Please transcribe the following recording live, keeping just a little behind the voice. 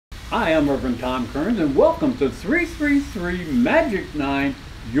Hi, I'm Reverend Tom Kearns, and welcome to 333 Magic 9,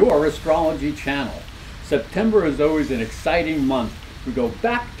 your astrology channel. September is always an exciting month. We go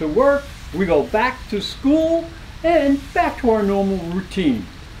back to work, we go back to school, and back to our normal routine.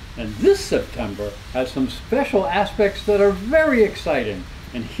 And this September has some special aspects that are very exciting,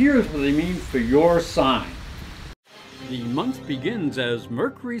 and here's what they mean for your sign. The month begins as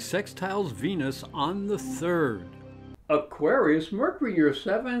Mercury sextiles Venus on the 3rd. Aquarius, Mercury in your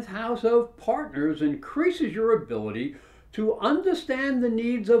 7th house of partners increases your ability to understand the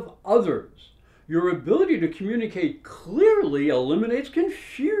needs of others. Your ability to communicate clearly eliminates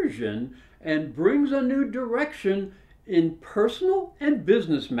confusion and brings a new direction in personal and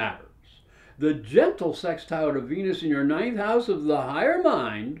business matters. The gentle sextile to Venus in your 9th house of the higher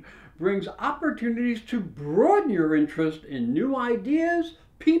mind brings opportunities to broaden your interest in new ideas,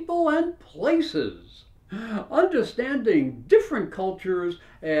 people, and places. Understanding different cultures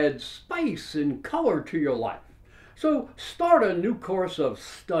adds spice and color to your life. So start a new course of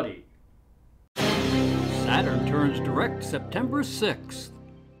study. Saturn turns direct September 6th.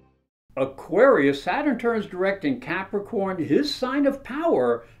 Aquarius, Saturn turns direct in Capricorn, his sign of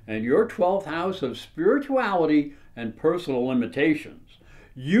power, and your 12th house of spirituality and personal limitations.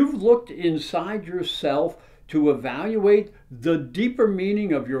 You've looked inside yourself to evaluate the deeper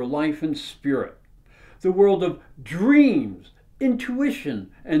meaning of your life and spirit. The world of dreams, intuition,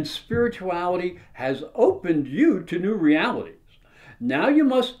 and spirituality has opened you to new realities. Now you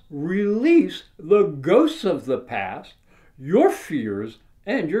must release the ghosts of the past, your fears,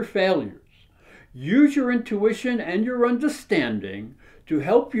 and your failures. Use your intuition and your understanding to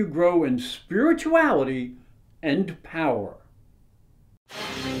help you grow in spirituality and power.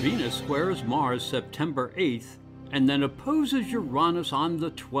 Venus squares Mars September 8th and then opposes Uranus on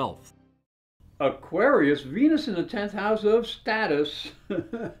the 12th. Aquarius, Venus in the 10th house of status,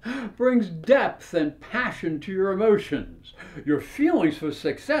 brings depth and passion to your emotions. Your feelings for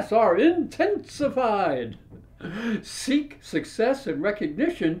success are intensified. Seek success and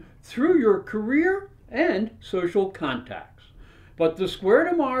recognition through your career and social contacts. But the square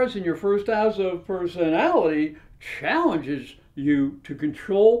to Mars in your 1st house of personality challenges you to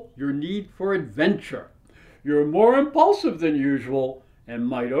control your need for adventure. You're more impulsive than usual and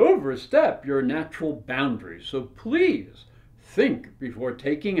might overstep your natural boundaries. So please think before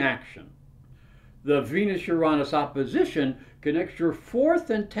taking action. The Venus-Uranus opposition connects your 4th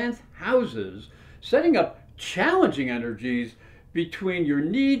and 10th houses, setting up challenging energies between your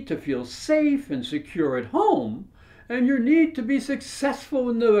need to feel safe and secure at home and your need to be successful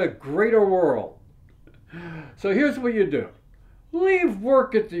in the greater world. So here's what you do. Leave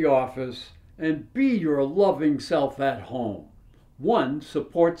work at the office and be your loving self at home. One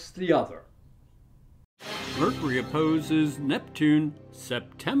supports the other. Mercury opposes Neptune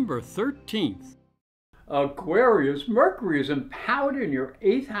September 13th. Aquarius, Mercury is empowered in your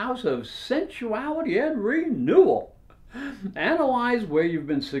 8th house of sensuality and renewal. Analyze where you've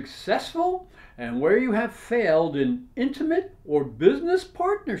been successful and where you have failed in intimate or business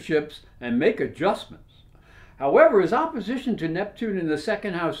partnerships and make adjustments. However, his opposition to Neptune in the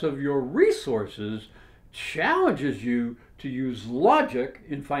 2nd house of your resources challenges you to use logic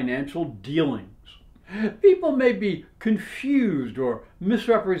in financial dealings. People may be confused or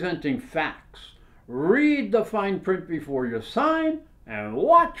misrepresenting facts. Read the fine print before you sign and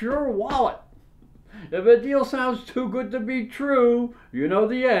watch your wallet. If a deal sounds too good to be true, you know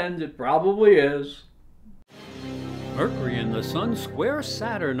the end, it probably is. Mercury and the Sun square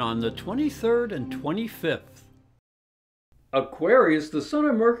Saturn on the 23rd and 25th. Aquarius, the Sun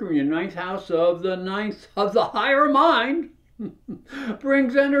and Mercury in your 9th house of the higher mind,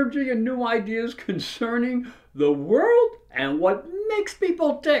 brings energy and new ideas concerning the world and what makes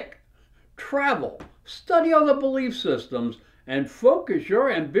people tick. Travel, study other belief systems, and focus your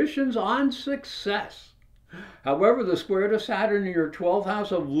ambitions on success. However, the square to Saturn in your 12th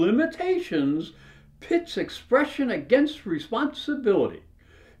house of limitations pits expression against responsibility.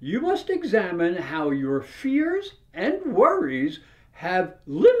 You must examine how your fears and worries have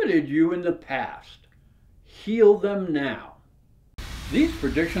limited you in the past. Heal them now. These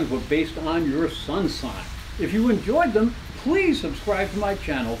predictions were based on your sun sign. If you enjoyed them, please subscribe to my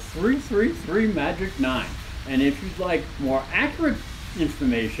channel 333 Magic 9. And if you'd like more accurate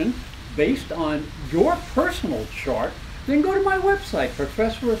information based on your personal chart, then go to my website,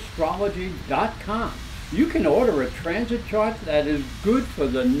 professorastrology.com. You can order a transit chart that is good for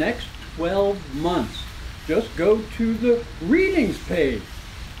the next 12 months. Just go to the readings page.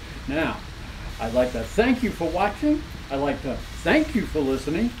 Now, I'd like to thank you for watching. I'd like to thank you for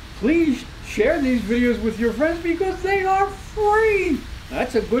listening. Please share these videos with your friends because they are free.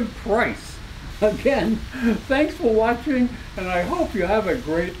 That's a good price. Again, thanks for watching, and I hope you have a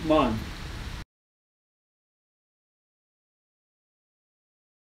great month.